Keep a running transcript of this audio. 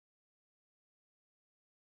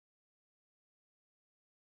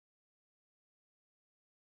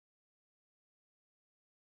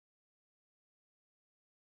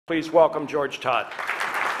Please welcome George Todd.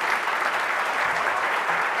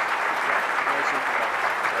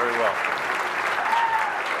 Very well.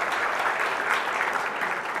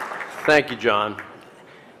 Thank you, John.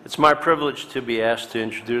 It's my privilege to be asked to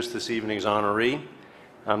introduce this evening's honoree.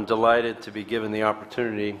 I'm delighted to be given the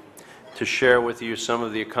opportunity to share with you some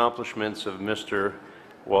of the accomplishments of Mr.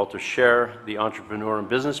 Walter Scher, the entrepreneur and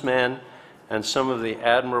businessman, and some of the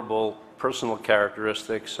admirable personal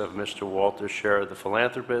characteristics of Mr. Walter Scher, the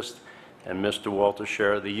philanthropist, and Mr. Walter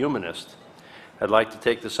Scher, the humanist. I'd like to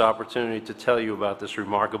take this opportunity to tell you about this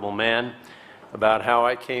remarkable man, about how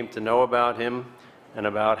I came to know about him, and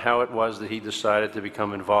about how it was that he decided to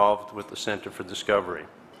become involved with the Center for Discovery.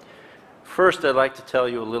 First, I'd like to tell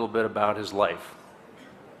you a little bit about his life.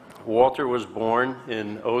 Walter was born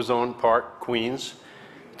in Ozone Park, Queens,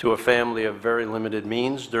 to a family of very limited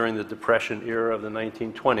means during the Depression era of the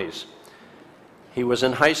 1920s. He was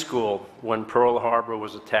in high school when Pearl Harbor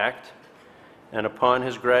was attacked, and upon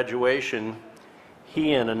his graduation,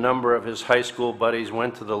 he and a number of his high school buddies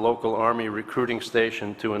went to the local Army recruiting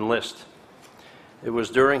station to enlist. It was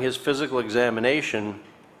during his physical examination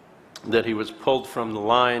that he was pulled from the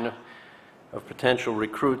line of potential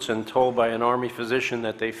recruits and told by an Army physician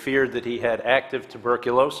that they feared that he had active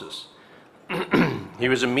tuberculosis. He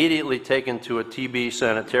was immediately taken to a TB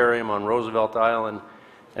sanitarium on Roosevelt Island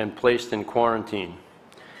and placed in quarantine.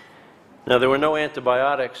 Now, there were no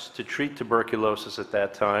antibiotics to treat tuberculosis at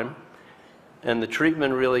that time, and the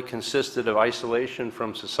treatment really consisted of isolation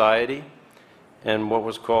from society and what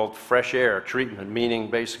was called fresh air treatment, meaning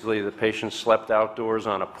basically the patient slept outdoors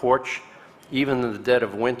on a porch, even in the dead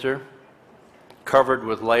of winter, covered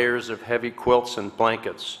with layers of heavy quilts and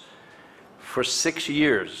blankets. For 6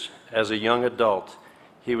 years, as a young adult,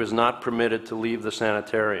 he was not permitted to leave the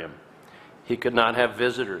sanitarium. He could not have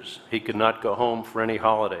visitors. He could not go home for any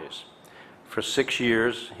holidays. For 6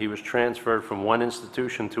 years, he was transferred from one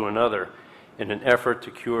institution to another in an effort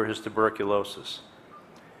to cure his tuberculosis.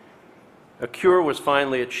 A cure was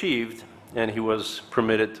finally achieved, and he was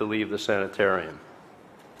permitted to leave the sanitarium.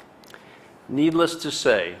 Needless to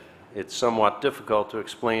say, it's somewhat difficult to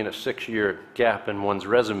explain a 6-year gap in one's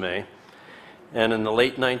resume, and in the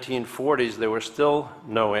late 1940s, there were still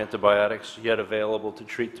no antibiotics yet available to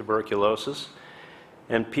treat tuberculosis,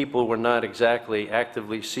 and people were not exactly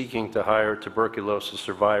actively seeking to hire tuberculosis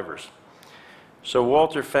survivors. So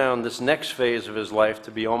Walter found this next phase of his life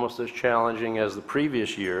to be almost as challenging as the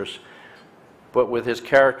previous years, but with his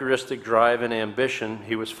characteristic drive and ambition,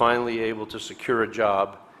 he was finally able to secure a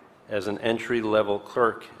job as an entry-level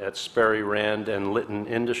clerk at Sperry Rand and Litton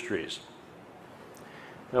Industries.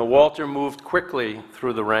 Now, Walter moved quickly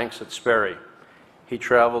through the ranks at Sperry. He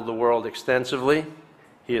traveled the world extensively.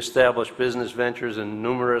 He established business ventures in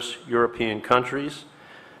numerous European countries,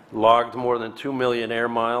 logged more than 2 million air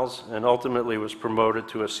miles, and ultimately was promoted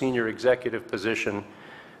to a senior executive position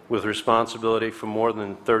with responsibility for more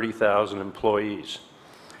than 30,000 employees.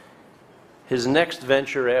 His next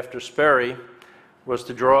venture after Sperry was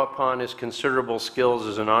to draw upon his considerable skills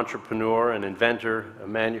as an entrepreneur, an inventor, a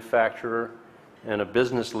manufacturer, and a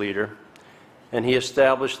business leader, and he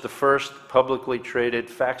established the first publicly traded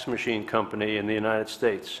fax machine company in the United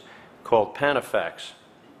States called Panafax.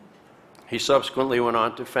 He subsequently went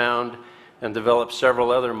on to found and develop several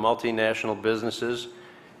other multinational businesses,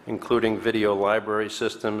 including Video Library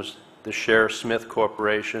Systems, the Scher Smith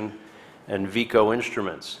Corporation, and Vico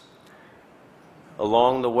Instruments.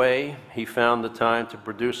 Along the way, he found the time to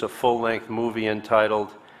produce a full-length movie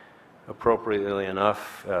entitled, appropriately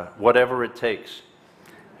enough, Whatever It Takes,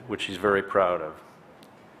 which he's very proud of.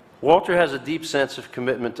 Walter has a deep sense of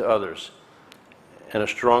commitment to others and a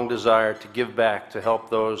strong desire to give back to help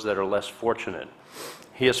those that are less fortunate.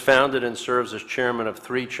 He has founded and serves as chairman of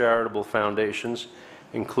 3 charitable foundations,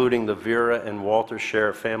 including the Vera and Walter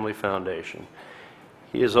Scher Family Foundation.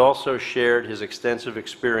 He has also shared his extensive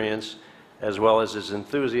experience as well as his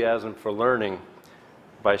enthusiasm for learning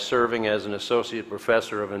by serving as an associate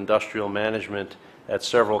professor of industrial management at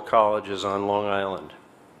several colleges on Long Island.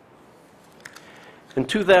 In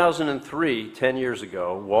 2003, 10 years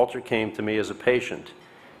ago, Walter came to me as a patient.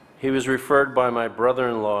 He was referred by my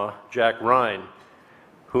brother-in-law, Jack Ryan,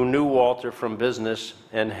 who knew Walter from business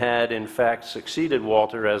and had, in fact, succeeded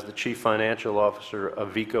Walter as the chief financial officer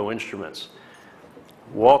of Vico Instruments.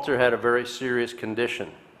 Walter had a very serious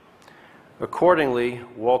condition. Accordingly,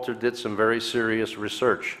 Walter did some very serious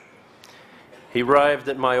research. He arrived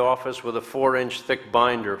at my office with a 4-inch thick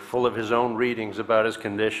binder full of his own readings about his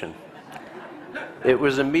condition. It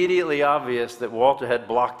was immediately obvious that Walter had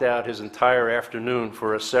blocked out his entire afternoon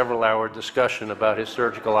for a several-hour discussion about his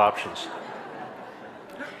surgical options.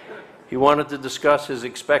 He wanted to discuss his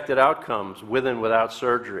expected outcomes with and without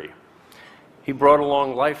surgery. He brought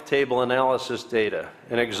along life table analysis data,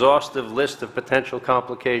 an exhaustive list of potential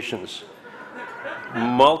complications,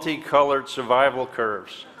 multicolored survival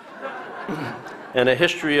curves, and a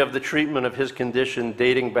history of the treatment of his condition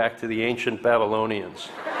dating back to the ancient Babylonians.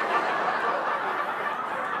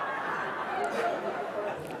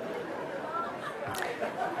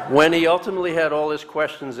 When he ultimately had all his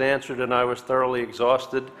questions answered and I was thoroughly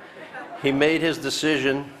exhausted, he made his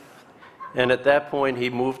decision, and at that point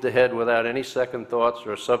he moved ahead without any second thoughts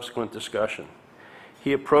or subsequent discussion.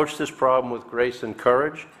 He approached this problem with grace and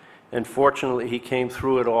courage, and fortunately he came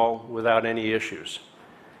through it all without any issues.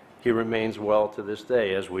 He remains well to this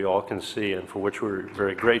day, as we all can see, and for which we're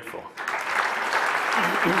very grateful.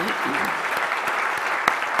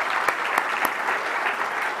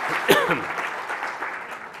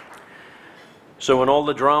 So when all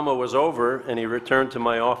the drama was over and he returned to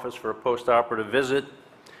my office for a post-operative visit,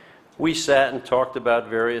 we sat and talked about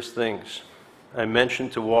various things. I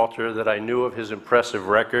mentioned to Walter that I knew of his impressive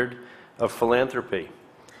record of philanthropy.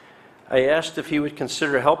 I asked if he would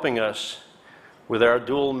consider helping us with our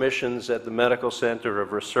dual missions at the Medical Center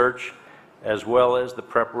of Research, as well as the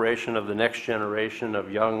preparation of the next generation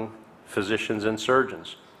of young physicians and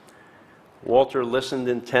surgeons. Walter listened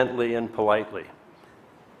intently and politely.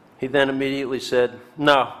 He then immediately said,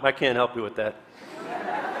 "No, I can't help you with that."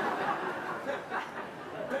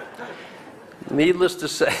 Needless to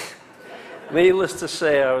say,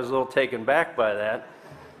 I was a little taken back by that.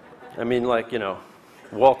 I mean, like, you know,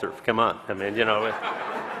 Walter, come on. I mean, you know,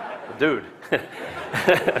 dude.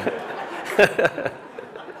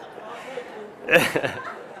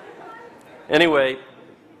 Anyway,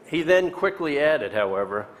 he then quickly added,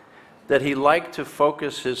 however, that he liked to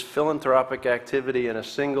focus his philanthropic activity in a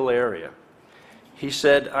single area. He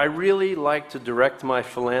said, "I really like to direct my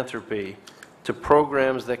philanthropy to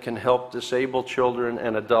programs that can help disabled children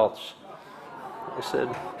and adults."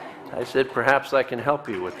 I said, "Perhaps I can help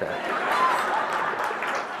you with that."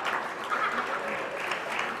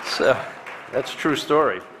 So that's a true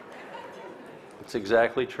story. It's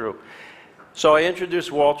exactly true. So I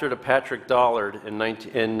introduced Walter to Patrick Dollard in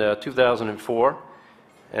 2004.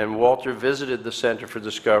 And Walter visited the Center for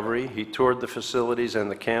Discovery. He toured the facilities and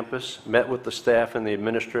the campus, met with the staff and the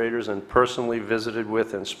administrators, and personally visited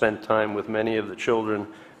with and spent time with many of the children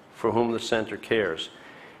for whom the center cares.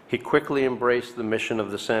 He quickly embraced the mission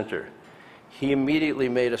of the center. He immediately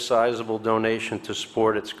made a sizable donation to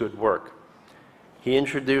support its good work. He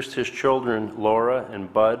introduced his children, Laura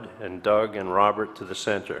and Bud and Doug and Robert, to the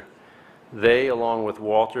center. They, along with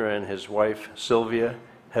Walter and his wife, Sylvia,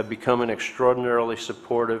 have become an extraordinarily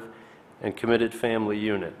supportive and committed family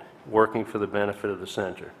unit, working for the benefit of the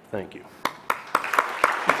center. Thank you.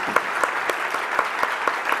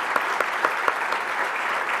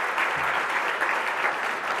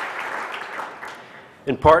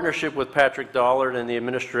 In partnership with Patrick Dollard and the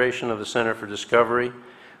administration of the Center for Discovery,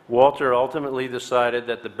 Walter ultimately decided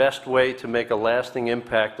that the best way to make a lasting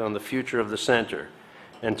impact on the future of the center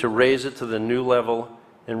and to raise it to a new level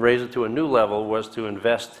was to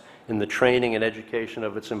invest in the training and education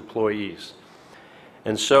of its employees.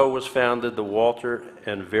 And so was founded the Walter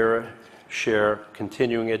and Vera Scher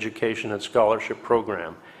Continuing Education and Scholarship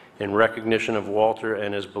Program in recognition of Walter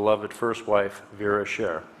and his beloved first wife, Vera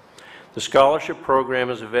Scher. The scholarship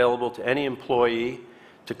program is available to any employee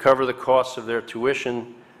to cover the costs of their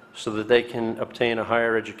tuition so that they can obtain a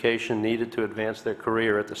higher education needed to advance their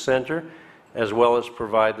career at the center, as well as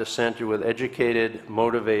provide the center with educated,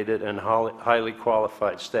 motivated, and highly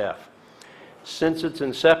qualified staff. Since its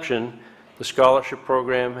inception, the scholarship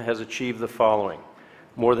program has achieved the following.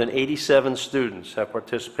 More than 87 students have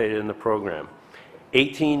participated in the program.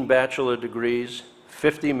 18 bachelor degrees,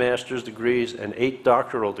 50 master's degrees, and 8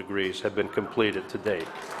 doctoral degrees have been completed to date.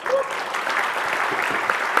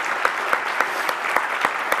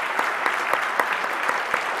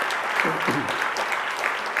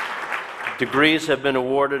 Degrees have been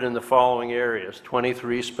awarded in the following areas: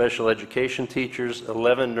 23 special education teachers,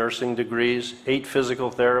 11 nursing degrees, 8 physical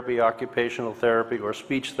therapy, occupational therapy, or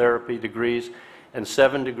speech therapy degrees, and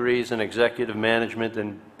 7 degrees in executive management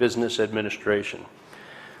and business administration.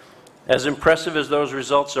 As impressive as those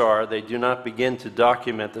results are, they do not begin to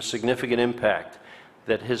document the significant impact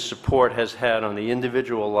that his support has had on the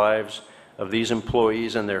individual lives of these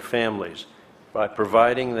employees and their families by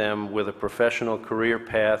providing them with a professional career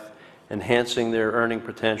path, enhancing their earning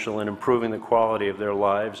potential, and improving the quality of their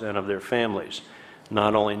lives and of their families,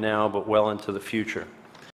 not only now but well into the future.